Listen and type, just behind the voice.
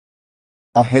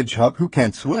A hedgehog who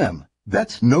can't swim?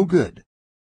 That's no good.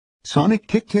 Sonic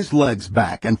kicked his legs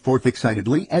back and forth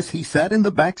excitedly as he sat in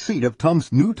the back seat of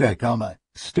Tom's new Tacoma,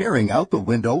 staring out the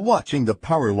window watching the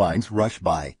power lines rush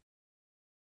by.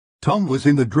 Tom was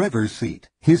in the driver's seat,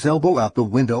 his elbow out the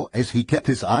window as he kept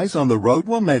his eyes on the road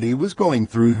while Maddie was going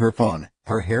through her phone,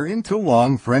 her hair into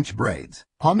long French braids,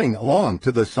 humming along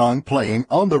to the song playing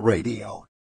on the radio.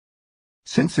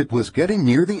 Since it was getting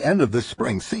near the end of the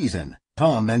spring season,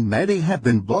 Tom and Maddie have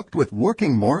been booked with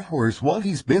working more hours while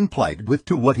he's been plagued with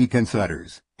to what he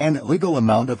considers an illegal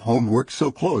amount of homework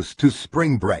so close to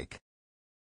spring break.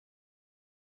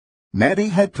 Maddie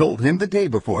had told him the day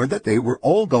before that they were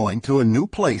all going to a new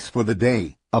place for the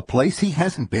day, a place he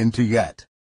hasn't been to yet.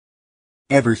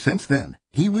 Ever since then,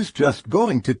 he was just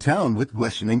going to town with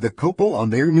questioning the couple on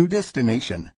their new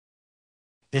destination.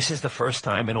 This is the first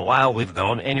time in a while we've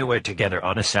gone anywhere together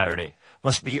on a Saturday.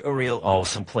 Must be a real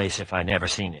awesome place if I never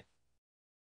seen it.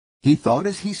 He thought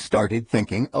as he started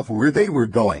thinking of where they were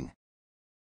going.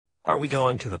 Are we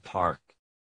going to the park?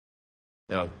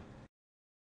 No.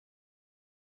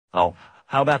 Oh,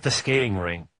 how about the skating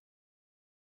rink?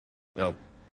 No.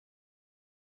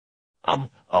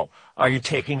 Are you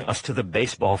taking us to the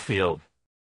baseball field?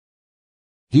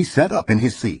 He sat up in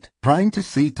his seat, trying to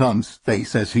see Tom's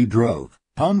face as he drove.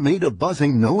 Tom made a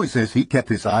buzzing noise as he kept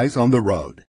his eyes on the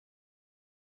road.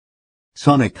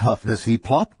 Sonic huffed as he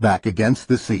plopped back against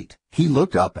the seat. He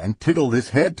looked up and tiddled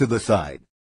his head to the side.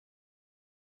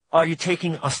 Are you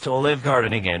taking us to Olive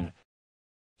Garden again?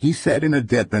 He said in a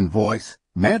deadpan voice.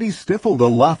 Maddie stifled a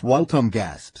laugh while Tom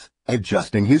gasped,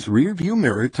 adjusting his rear-view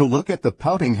mirror to look at the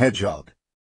pouting hedgehog.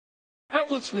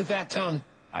 Outlets with that tongue.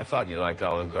 I thought you liked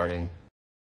Olive Garden.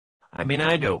 I mean,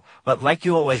 I do, but like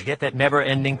you always get that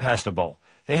never-ending pasta bowl.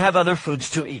 They have other foods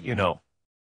to eat, you know.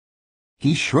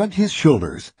 He shrugged his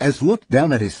shoulders as looked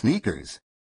down at his sneakers.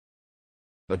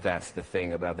 But that's the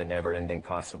thing about the never-ending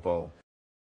pasta bowl.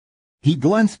 He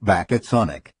glanced back at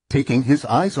Sonic, taking his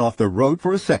eyes off the road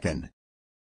for a second.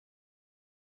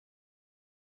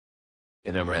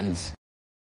 It never ends.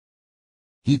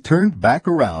 He turned back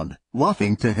around,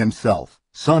 laughing to himself.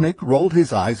 Sonic rolled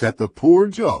his eyes at the poor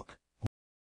joke.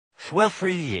 Well, for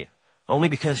you, only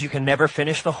because you can never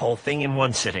finish the whole thing in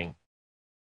one sitting.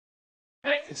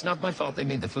 Hey, it's not my fault they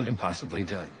made the food impossibly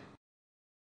good.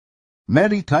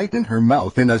 Maddie tightened her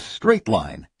mouth in a straight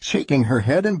line, shaking her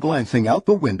head and glancing out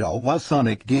the window while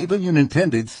Sonic gave an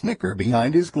unintended snicker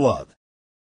behind his glove.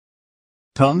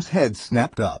 Tom's head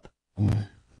snapped up.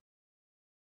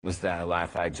 Was that a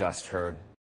laugh I just heard?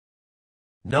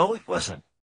 No, it wasn't.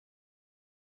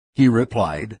 He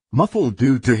replied, muffled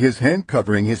due to his hand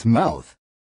covering his mouth.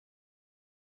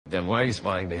 Then why are you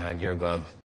smiling behind your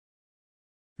glove?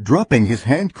 Dropping his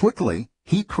hand quickly,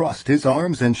 he crossed his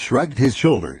arms and shrugged his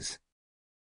shoulders.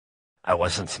 I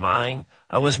wasn't smiling.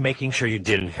 I was making sure you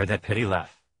didn't hear that pity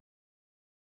laugh.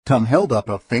 Tom held up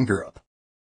a finger up.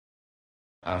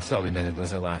 I'll so admit it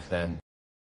was a laugh then.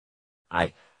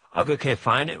 Okay,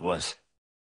 fine, it was.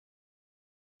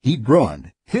 He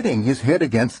groaned, hitting his head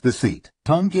against the seat.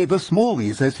 Tom gave a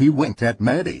smallies as he winked at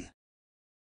Maddie.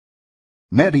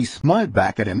 Maddie smiled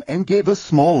back at him and gave a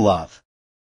small laugh.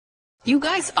 You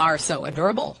guys are so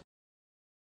adorable.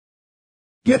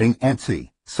 Getting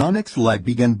antsy, Sonic's leg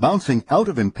began bouncing out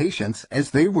of impatience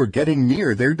as they were getting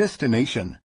near their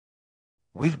destination.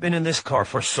 We've been in this car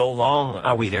for so long.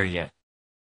 Are we there yet?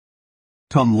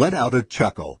 Tom let out a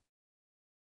chuckle.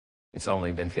 It's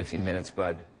only been 15 minutes,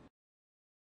 bud.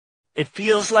 It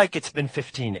feels like it's been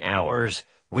 15 hours.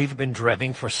 We've been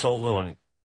driving for so long.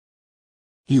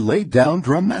 He laid down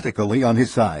dramatically on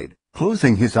his side,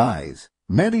 closing his eyes.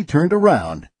 Maddie turned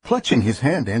around, clutching his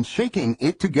hand and shaking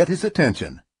it to get his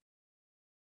attention.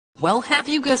 Well, have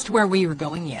you guessed where we are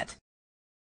going yet?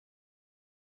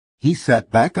 He sat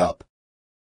back up.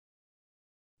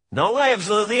 No, I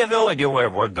absolutely have no idea where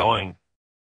we're going.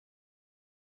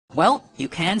 Well, you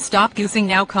can stop goosing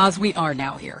now, cause we are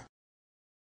now here.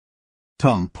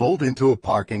 Tom pulled into a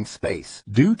parking space.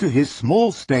 Due to his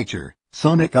small stature,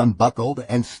 Sonic unbuckled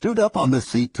and stood up on the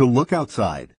seat to look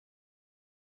outside.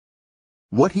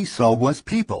 What he saw was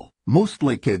people,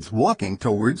 mostly kids, walking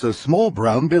towards a small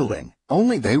brown building,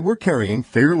 only they were carrying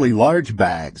fairly large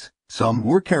bags. Some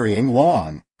were carrying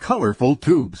long, colorful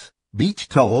tubes, beach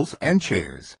towels, and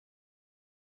chairs.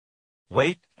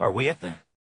 Wait, are we at the...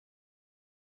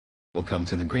 We'll come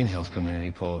to the Green Hills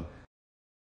Community Pool.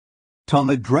 Tom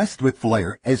addressed with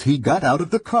flair as he got out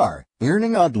of the car,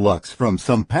 earning odd looks from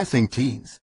some passing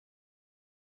teens.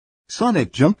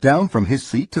 Sonic jumped down from his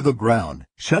seat to the ground,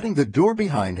 shutting the door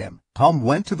behind him. Tom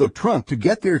went to the trunk to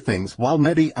get their things while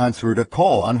Maddie answered a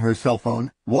call on her cell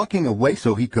phone, walking away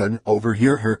so he could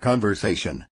overhear her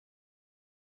conversation.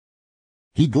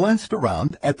 He glanced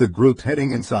around at the group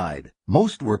heading inside.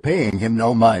 Most were paying him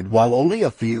no mind, while only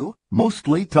a few,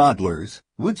 mostly toddlers,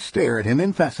 would stare at him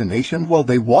in fascination while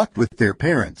they walked with their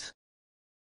parents.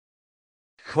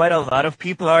 Quite a lot of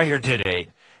people are here today.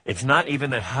 It's not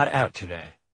even that hot out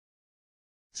today.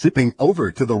 Zipping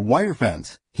over to the wire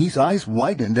fence, his eyes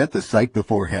widened at the sight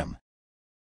before him.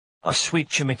 A sweet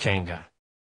chimichanga.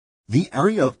 The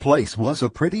area of place was a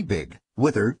pretty big.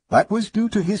 Whether that was due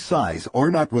to his size or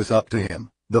not was up to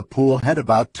him. The pool had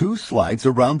about 2 slides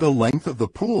around the length of the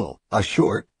pool, a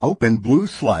short, open blue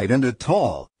slide and a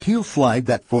tall, teal slide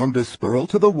that formed a spiral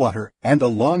to the water, and a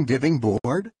long diving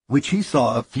board, which he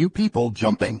saw a few people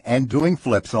jumping and doing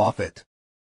flips off it.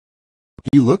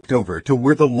 He looked over to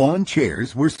where the lawn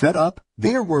chairs were set up.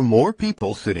 There were more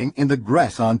people sitting in the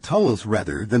grass on towels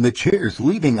rather than the chairs,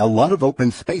 leaving a lot of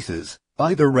open spaces,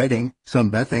 either reading,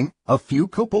 sunbathing, a few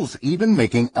couples even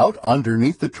making out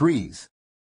underneath the trees.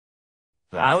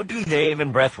 How do they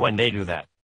even breath when they do that?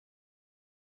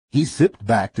 He zipped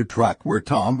back to truck where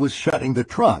Tom was shutting the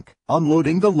trunk,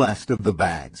 unloading the last of the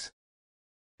bags.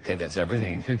 Okay, that's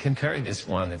everything. You can carry this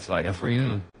one. It's light for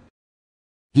you.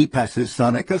 He passes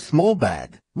Sonic a small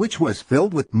bag, which was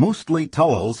filled with mostly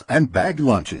towels and bag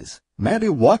lunches. Maddie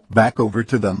walked back over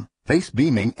to them, face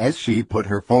beaming as she put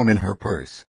her phone in her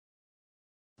purse.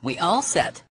 We all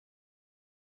set.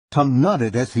 Tom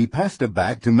nodded as he passed a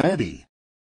bag to Maddie.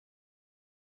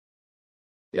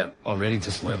 Yep, all ready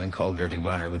to swim in cold, dirty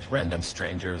water with random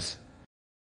strangers.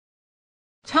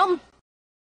 Tom,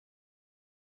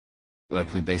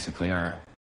 Like we basically are.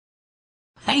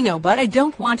 I know, but I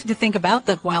don't want to think about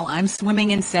that while I'm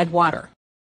swimming in said water.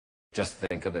 Just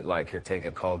think of it like you're taking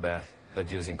a cold bath,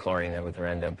 but using chlorine and with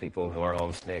random people who are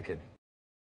almost naked.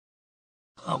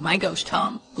 Oh my gosh,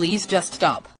 Tom, please just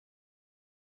stop.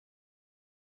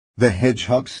 The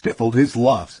hedgehog stifled his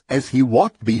laughs as he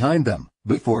walked behind them,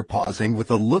 before pausing with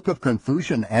a look of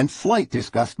confusion and slight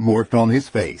disgust morphed on his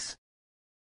face.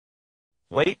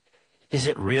 Wait, is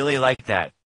it really like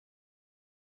that?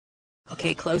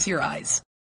 Okay, close your eyes.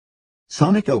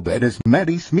 Sonic obeyed as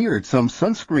Maddie smeared some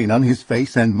sunscreen on his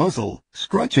face and muzzle,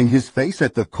 scratching his face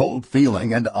at the cold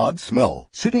feeling and odd smell.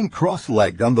 Sitting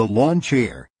cross-legged on the lawn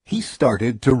chair, he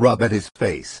started to rub at his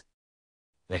face.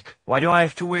 Nick, why do I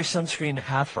have to wear sunscreen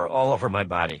half or all over my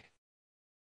body?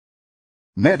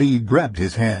 Maddie grabbed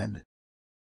his hand.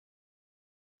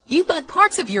 You but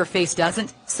parts of your face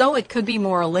doesn't, so it could be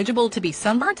more eligible to be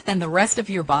sunburnt than the rest of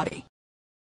your body.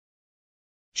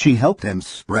 She helped him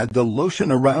spread the lotion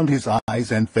around his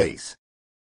eyes and face.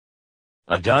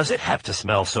 Does it have to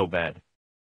smell so bad?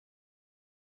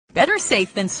 Better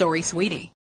safe than sorry,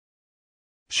 sweetie.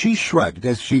 She shrugged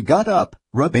as she got up,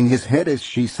 rubbing his head as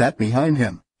she sat behind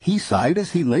him. He sighed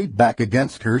as he laid back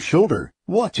against her shoulder,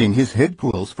 watching his head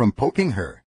quills from poking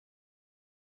her.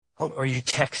 Oh, are you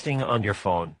texting on your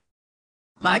phone?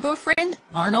 My boyfriend,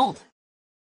 Arnold.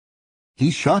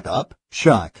 He shot up,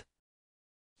 shock.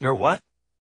 You're what?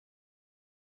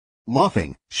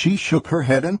 Laughing, she shook her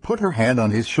head and put her hand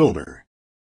on his shoulder.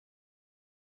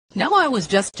 No, I was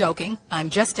just joking. I'm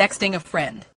just texting a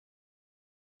friend.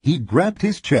 He grabbed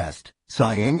his chest,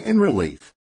 sighing in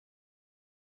relief.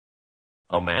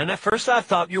 Oh man, at first I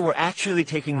thought you were actually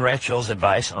taking Rachel's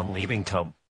advice on leaving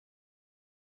Tom.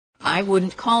 I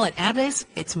wouldn't call it advice,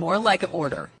 it's more like an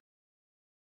order.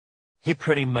 He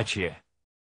pretty much yeah.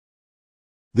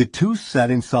 The two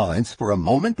sat in silence for a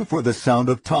moment before the sound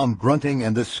of Tom grunting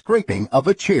and the scraping of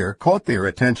a chair caught their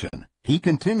attention. He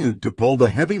continued to pull the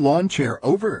heavy lawn chair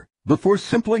over, before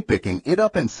simply picking it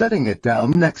up and setting it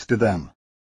down next to them.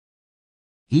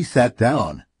 He sat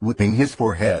down, whipping his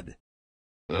forehead.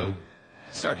 Oh,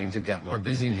 starting to get more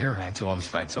busy here. I had to almost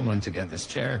find someone to get this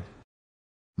chair.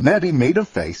 Maddie made a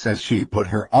face as she put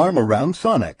her arm around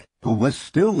Sonic, who was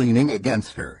still leaning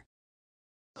against her.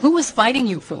 Who was fighting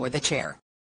you for the chair?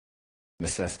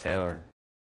 Mrs. Taylor.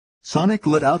 Sonic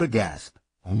let out a gasp.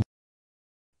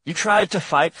 You tried to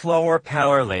fight Flower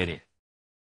Power Lady.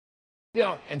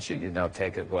 Yeah, and she did not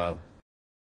take it well.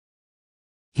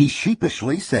 He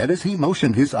sheepishly said as he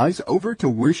motioned his eyes over to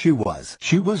where she was.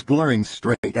 She was glaring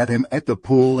straight at him at the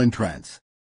pool entrance.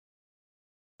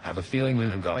 I have a feeling we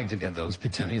were going to get those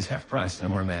petunias half price no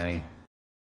more money.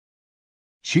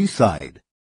 She sighed.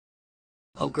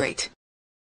 Oh, great.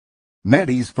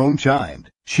 Maddie's phone chimed.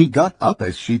 She got up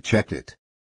as she checked it.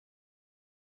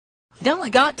 Don't I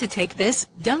got to take this?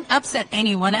 Don't upset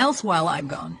anyone else while I'm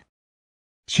gone.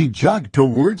 She jogged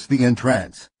towards the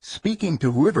entrance, speaking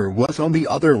to whoever was on the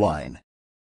other line.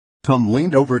 Tom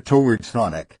leaned over toward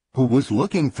Sonic, who was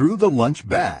looking through the lunch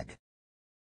bag.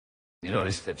 You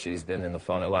noticed that she's been in the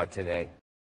phone a lot today.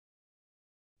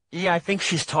 Yeah, I think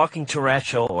she's talking to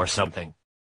Rachel or something.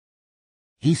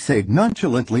 He said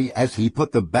nonchalantly as he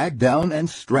put the bag down and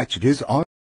stretched his arm.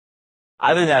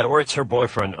 Either that or it's her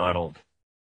boyfriend, Arnold.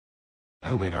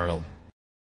 Who made Arnold?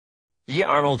 Yeah,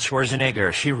 Arnold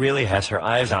Schwarzenegger. She really has her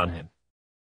eyes on him.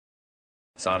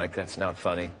 Sonic, that's not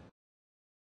funny.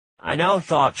 I now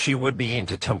thought she would be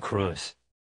into Tom Cruise.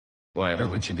 Why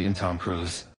would you be in Tom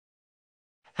Cruise?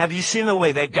 Have you seen the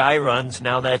way that guy runs?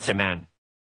 Now that's a man.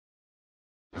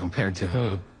 Compared to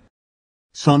who?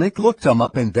 Sonic looked him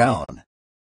up and down.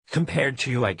 Compared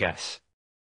to you, I guess.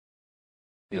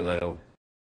 You little.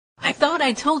 I thought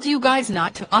I told you guys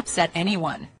not to upset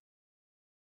anyone.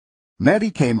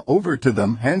 Maddie came over to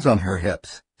them, hands on her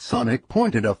hips. Sonic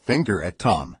pointed a finger at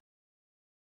Tom.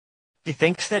 He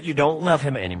thinks that you don't love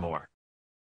him anymore.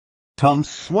 Tom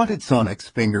swatted Sonic's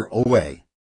finger away.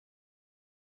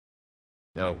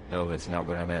 No, that's not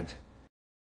what I meant.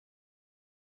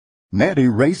 Maddie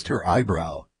raised her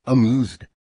eyebrow, amused.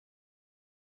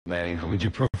 Maddie, would you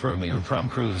prefer me or Tom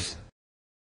Cruise?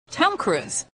 Tom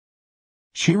Cruise.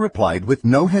 She replied with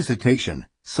no hesitation.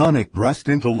 Sonic burst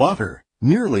into laughter,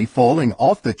 nearly falling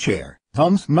off the chair.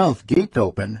 Tom's mouth gaped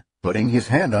open, putting his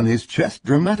hand on his chest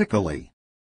dramatically.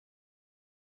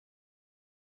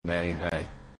 Maddie, hi.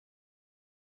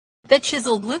 The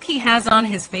chiseled look he has on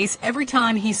his face every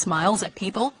time he smiles at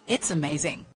people, it's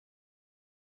amazing.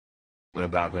 What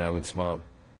about when I would smoke?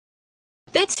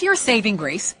 That's your saving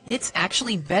grace. It's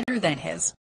actually better than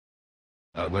his.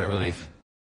 What a relief.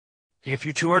 If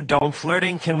you two are done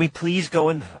flirting, can we please go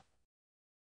in?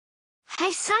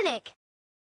 Hey, Sonic!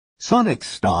 Sonic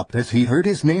stopped as he heard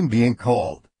his name being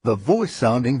called, the voice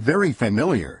sounding very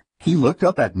familiar. He looked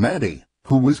up at Maddie,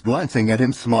 who was glancing at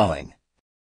him smiling.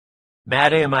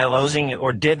 Maddie, am I losing it,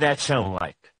 or did that sound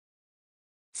like?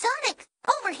 Sonic,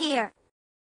 over here!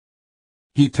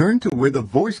 He turned to where the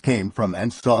voice came from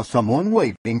and saw someone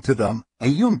waving to them, a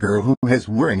young girl who was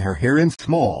wearing her hair in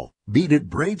small, beaded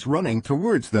braids running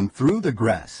towards them through the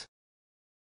grass.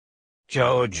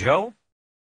 Jojo?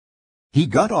 He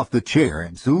got off the chair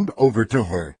and zoomed over to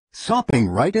her, stopping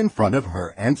right in front of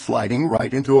her and sliding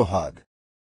right into a hug.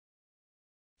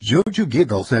 Jojo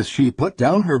giggles as she put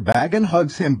down her bag and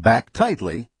hugs him back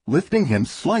tightly, lifting him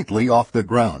slightly off the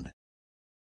ground.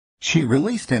 She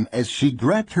released him as she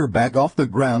grabbed her bag off the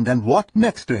ground and walked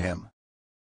next to him.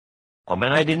 Oh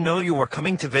man, I didn't know you were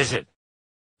coming to visit.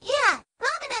 Yeah, Mom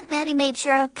and Aunt Maddie made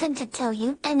sure I couldn't tell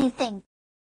you anything.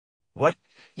 What?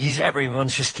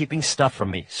 Everyone's just keeping stuff from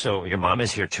me, so your mom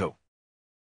is here too.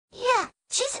 Yeah,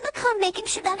 she's in the car making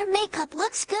sure that her makeup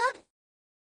looks good.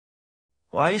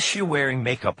 Why is she wearing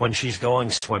makeup when she's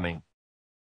going swimming?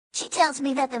 She tells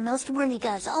me that the most worthy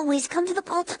guys always come to the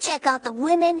pool to check out the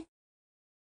women.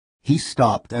 He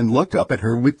stopped and looked up at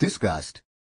her with disgust.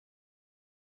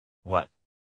 What?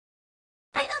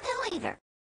 I don't know either.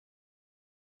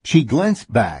 She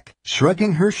glanced back,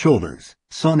 shrugging her shoulders.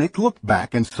 Sonic looked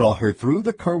back and saw her through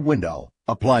the car window,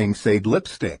 applying shade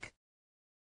lipstick.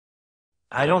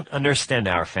 I don't understand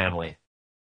our family.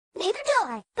 Neither do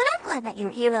I, but I'm glad that you're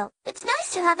a hero. It's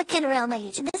nice to have a kid around my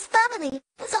age in this family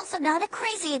who's also not a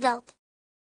crazy adult.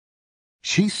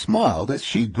 She smiled as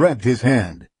she grabbed his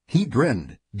hand. He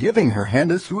grinned, giving her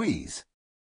hand a squeeze.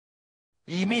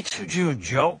 Me too,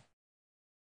 Jojo.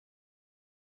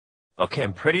 Okay,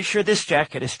 I'm pretty sure this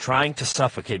jacket is trying to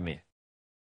suffocate me.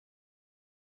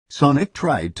 Sonic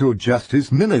tried to adjust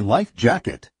his mini life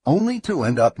jacket, only to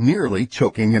end up nearly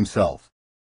choking himself.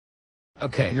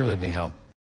 Okay, you're letting me help.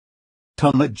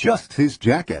 Tom adjusts his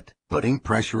jacket, putting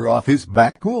pressure off his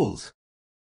back pools.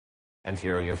 And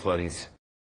here are your floaties.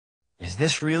 Is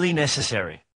this really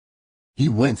necessary? He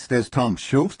winced as Tom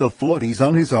shoved the floaties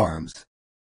on his arms.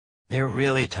 They're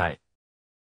really tight.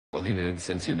 Well, even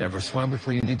since you never swam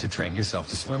before, you need to train yourself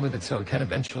to swim with it so you can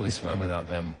eventually swim without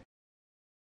them.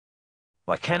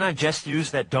 Why can't I just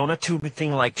use that donut tube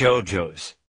thing like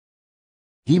Jojo's?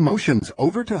 He motions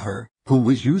over to her, who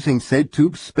was using said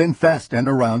tube spin fast and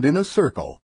around in a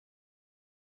circle.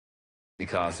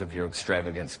 Because of your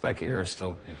extravagant spiky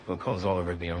hairstyle, it will cause all of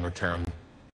it be overturned.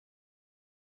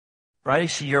 Right, I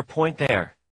see your point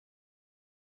there.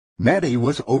 Maddie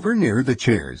was over near the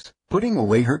chairs, putting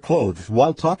away her clothes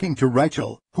while talking to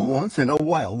Rachel, who once in a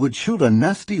while would shoot a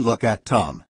nasty look at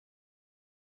Tom.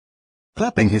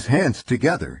 Clapping his hands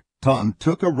together, Tom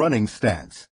took a running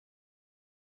stance.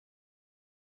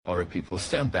 All right, people,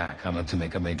 stand back. I'm about to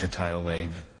make a major tidal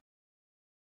wave.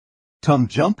 Tom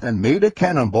jumped and made a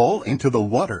cannonball into the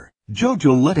water,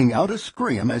 Jojo letting out a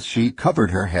scream as she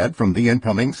covered her head from the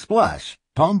incoming splash.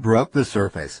 Tom broke the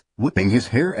surface, whipping his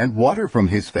hair and water from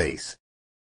his face.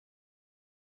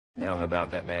 Now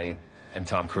about that, Maddie. And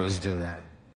Tom Cruise do that.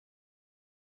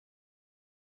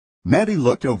 Maddie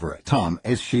looked over at Tom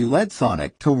as she led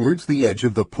Sonic towards the edge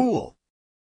of the pool.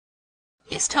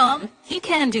 Yes, Tom, he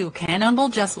can do cannonball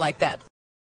just like that.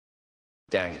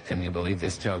 Dang it, can you believe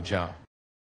this, Jojo?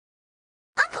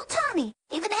 Uncle Tommy,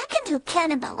 even I can do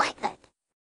cannonball like that.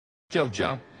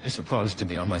 Jojo, you're supposed to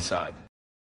be on my side.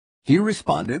 He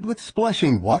responded with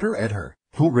splashing water at her,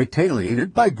 who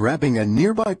retaliated by grabbing a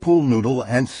nearby pool noodle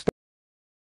and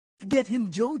Get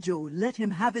him, Jojo. Let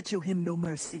him have it. Show him no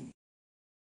mercy.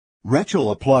 Rachel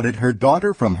applauded her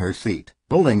daughter from her seat,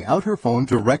 pulling out her phone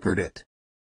to record it.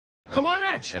 Come on,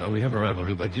 Rachel. We have a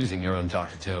rivalry by using your own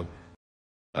talker too.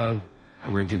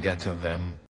 Where'd you get to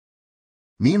them?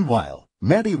 Meanwhile,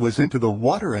 Maddie was into the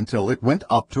water until it went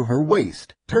up to her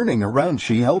waist. Turning around,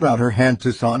 she held out her hand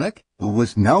to Sonic, who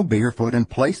was now barefoot, and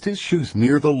placed his shoes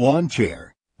near the lawn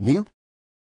chair. Yep.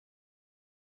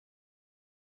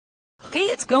 Okay,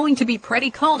 it's going to be pretty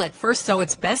cold at first, so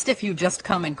it's best if you just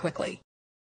come in quickly.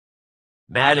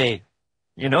 Maddie,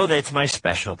 you know that's my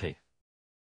specialty.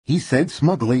 He said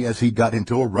smugly as he got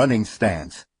into a running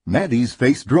stance. Maddie's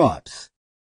face drops.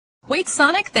 Wait,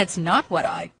 Sonic, that's not what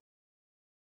I...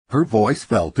 Her voice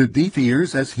fell to deaf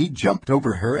ears as he jumped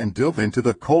over her and dove into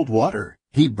the cold water.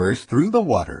 He burst through the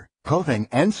water, coughing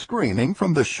and screaming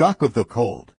from the shock of the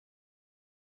cold.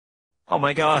 Oh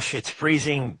my gosh, it's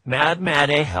freezing.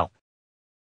 Maddie, help.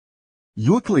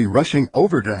 Quickly rushing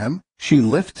over to him, she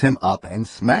lifts him up and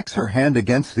smacks her hand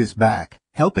against his back,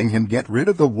 helping him get rid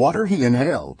of the water he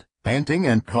inhaled. Panting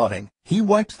and coughing, he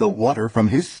wipes the water from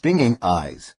his stinging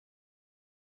eyes.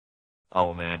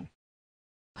 Oh man.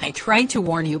 I tried to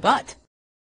warn you, but...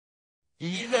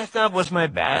 Yeah, that was my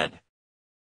bad.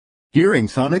 Hearing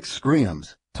Sonic's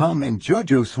screams, Tom and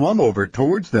Jojo swam over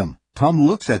towards them. Tom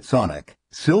looks at Sonic,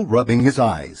 still rubbing his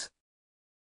eyes.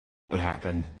 What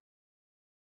happened?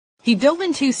 He dove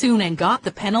in too soon and got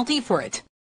the penalty for it.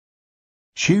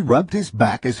 She rubbed his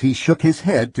back as he shook his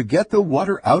head to get the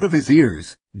water out of his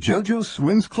ears. Jojo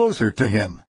swims closer to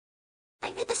him.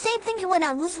 I did the same thing when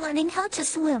I was learning how to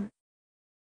swim.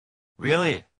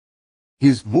 Really?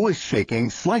 His voice shaking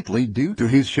slightly due to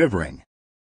his shivering.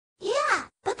 Yeah,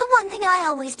 but the one thing I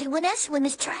always do when I swim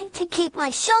is trying to keep my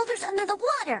shoulders under the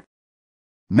water.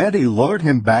 Maddie lowered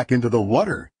him back into the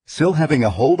water, still having a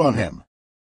hold on him.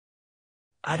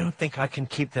 I don't think I can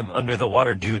keep them under the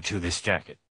water due to this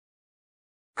jacket.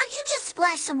 I should just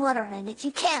splash some water in it.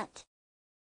 You can't.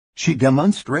 She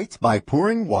demonstrates by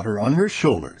pouring water on her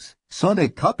shoulders.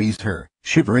 Sonic copies her,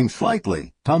 shivering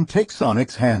slightly. Tom takes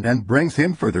Sonic's hand and brings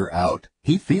him further out.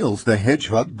 He feels the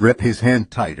Hedgehog grip his hand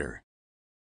tighter.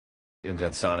 You've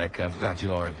got Sonic. I've got you,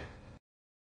 Lord.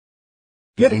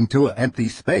 Getting to an empty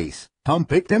space, Tom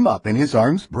picked him up in his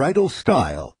arms bridal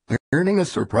style, earning a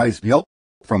surprised yelp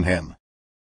from him.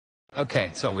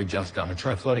 Okay, so we just gotta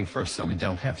try floating first so we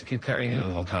don't have to keep carrying it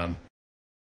the whole time.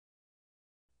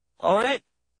 All right.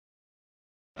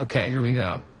 Okay, here we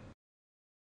go.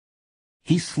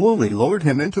 He slowly lowered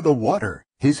him into the water,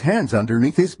 his hands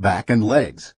underneath his back and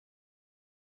legs.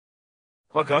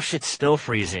 Oh gosh, it's still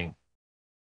freezing.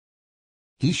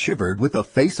 He shivered with a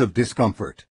face of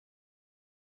discomfort.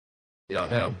 You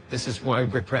don't know. This is why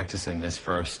we're practicing this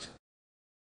first.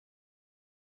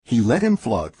 He let him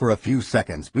float for a few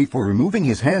seconds before removing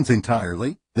his hands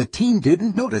entirely. The team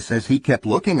didn't notice as he kept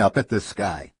looking up at the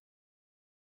sky.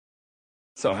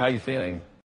 So how you feeling?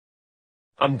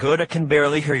 I'm good. I can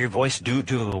barely hear your voice due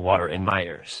to the water in my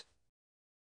ears.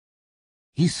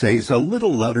 He says a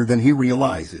little louder than he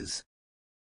realizes.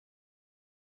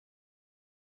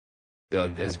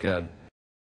 Good is good.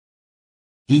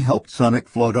 He helped Sonic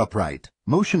float upright,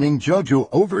 motioning Jojo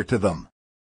over to them.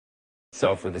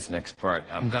 So for this next part,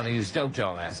 I'm gonna use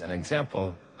Jojo as an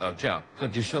example. Oh, Joe,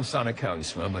 could you show Sonic how you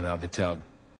swim without the tub?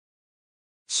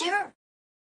 Sure.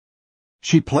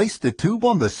 She placed the tube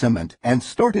on the cement and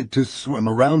started to swim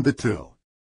around the two.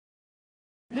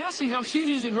 Now see how she's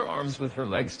using her arms with her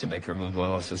legs to make her move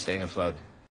while also staying afloat.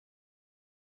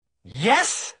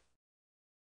 Yes!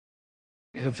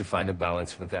 You have to find a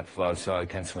balance with that flow so I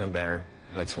can swim better.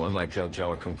 But swim like Jojo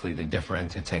are completely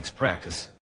different. It takes practice.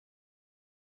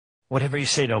 Whatever you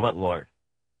say, no, Lord.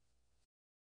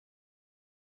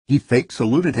 He fake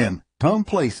saluted him. Tom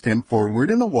placed him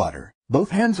forward in the water,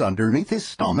 both hands underneath his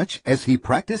stomach as he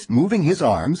practiced moving his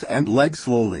arms and legs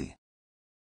slowly.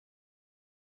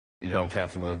 You don't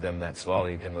have to move them that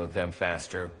slowly. You can move them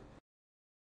faster.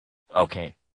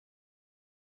 Okay.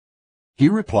 He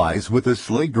replies with a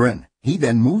sly grin. He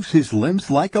then moves his limbs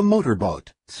like a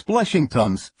motorboat, splashing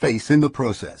Tom's face in the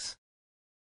process.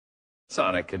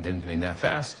 Sonic, it didn't mean that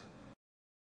fast.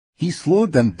 He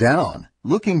slowed them down,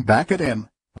 looking back at him.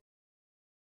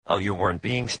 Oh, you weren't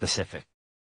being specific.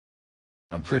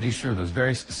 I'm pretty sure it was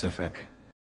very specific.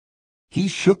 He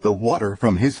shook the water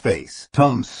from his face.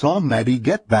 Tom saw Maddie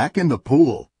get back in the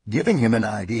pool, giving him an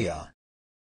idea.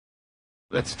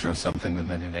 Let's throw something with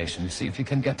Nation to see if you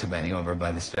can get to Benny over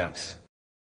by the steps.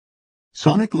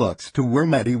 Sonic looks to where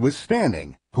Maddie was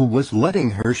standing, who was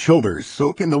letting her shoulders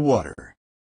soak in the water.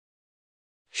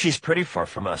 She's pretty far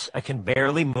from us. I can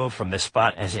barely move from this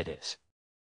spot as it is.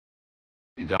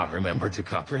 You don't remember to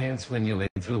cup your hands when you wade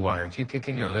through the water. Keep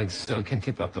kicking your legs so you can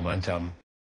keep up the momentum.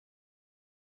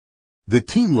 The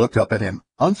team looked up at him,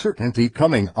 uncertainty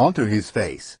coming onto his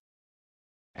face.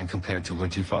 And compared to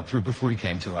what you fought through before you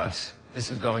came to us,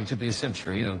 this is going to be a cinch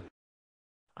for you.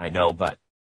 I know, but...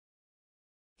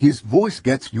 His voice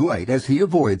gets white as he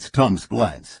avoids Tom's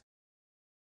glance.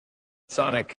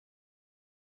 Sonic.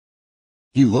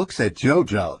 He looks at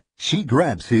JoJo. She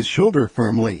grabs his shoulder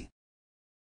firmly.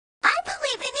 I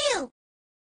believe in you.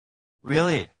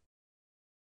 Really?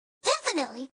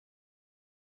 Definitely.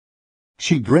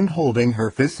 She grinned, holding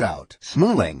her fists out.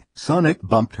 Smiling, Sonic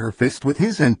bumped her fist with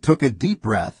his and took a deep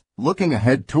breath, looking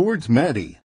ahead towards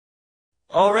Maddie.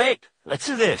 All right, let's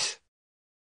do this.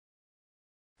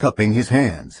 Cupping his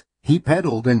hands, he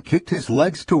pedaled and kicked his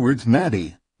legs towards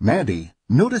Maddie. Maddie,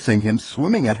 noticing him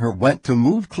swimming at her, went to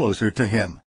move closer to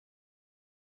him.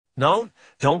 No,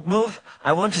 don't move.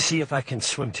 I want to see if I can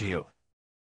swim to you.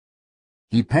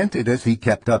 He panted as he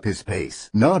kept up his pace.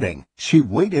 Nodding, she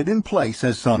waited in place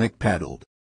as Sonic paddled.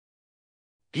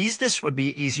 This would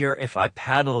be easier if I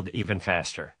paddled even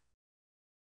faster.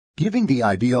 Giving the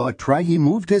idea a try, he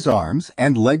moved his arms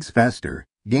and legs faster,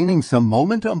 gaining some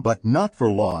momentum but not for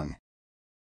long.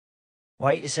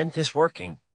 Why isn't this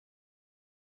working?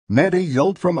 Maddie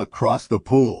yelled from across the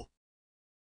pool.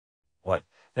 What?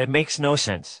 That makes no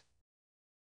sense.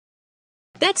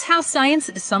 That's how science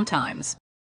is sometimes.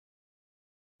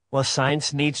 Well,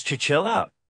 science needs to chill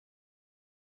out.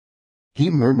 He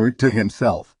murmured to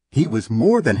himself. He was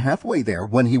more than halfway there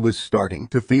when he was starting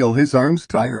to feel his arms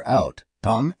tire out.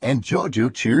 Tom and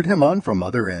JoJo cheered him on from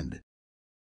other end.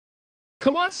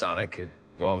 Come on, Sonic.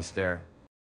 We're almost there.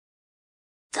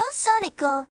 Go, Sonic,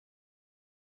 go.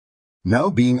 Now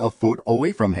being a foot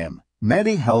away from him,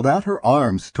 Maddie held out her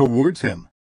arms towards him.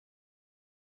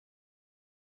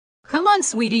 Come on,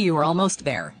 sweetie, you are almost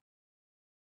there.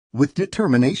 With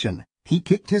determination, he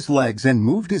kicked his legs and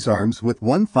moved his arms with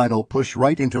one final push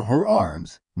right into her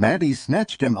arms. Maddie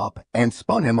snatched him up and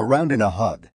spun him around in a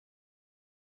hug.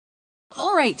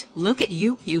 All right, look at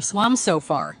you. You swam so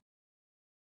far.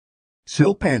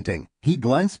 Still panting, he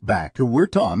glanced back to where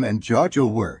Tom and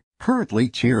JoJo were, currently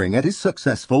cheering at his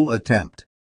successful attempt.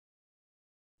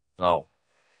 Oh,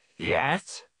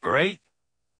 yes, great.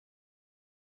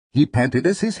 He panted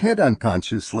as his head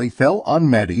unconsciously fell on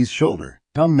Maddie's shoulder.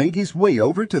 Tom made his way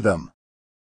over to them.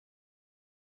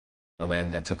 Oh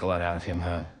man, that took a lot out of him,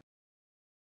 huh?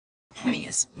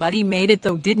 Yes, but he made it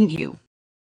though, didn't you?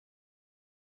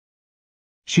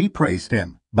 She praised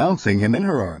him, bouncing him in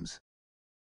her arms.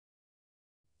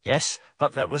 Yes,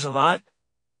 but that was a lot.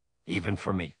 Even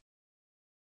for me.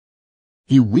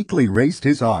 He weakly raised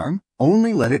his arm,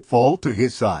 only let it fall to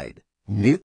his side.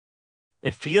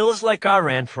 It feels like I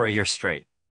ran for a year straight.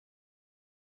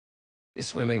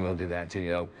 Swimming will do that to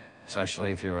you,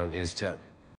 especially if you're unused to it.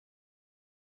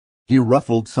 He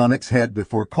ruffled Sonic's head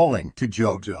before calling to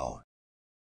JoJo.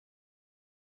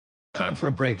 Time for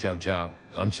a break, JoJo.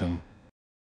 Luncheon.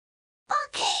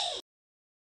 Okay.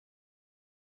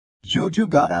 JoJo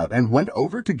got out and went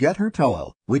over to get her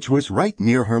towel, which was right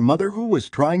near her mother, who was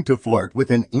trying to flirt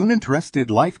with an uninterested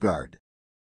lifeguard.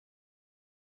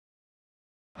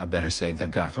 I better save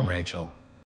that guy from Rachel.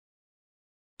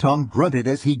 Tom grunted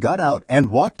as he got out and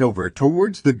walked over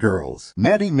towards the girls.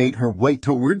 Maddie made her way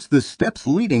towards the steps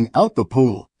leading out the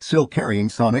pool, still carrying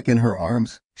Sonic in her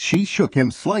arms. She shook him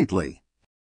slightly.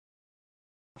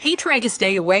 He tried to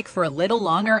stay awake for a little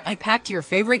longer. I packed your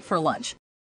favorite for lunch.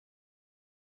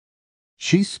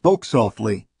 She spoke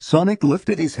softly. Sonic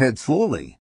lifted his head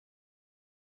slowly.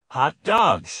 Hot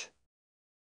dogs.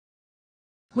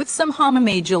 With some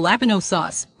homemade jalapeno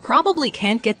sauce. Probably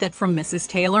can't get that from Mrs.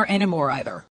 Taylor anymore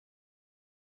either.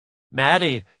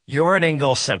 Maddie, you're an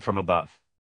angel sent from above.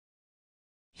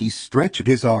 He stretched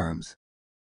his arms.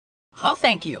 Oh,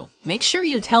 thank you. Make sure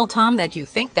you tell Tom that you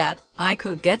think that. I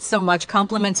could get so much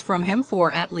compliments from him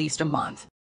for at least a month.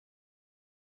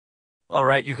 All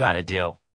right, you got a deal.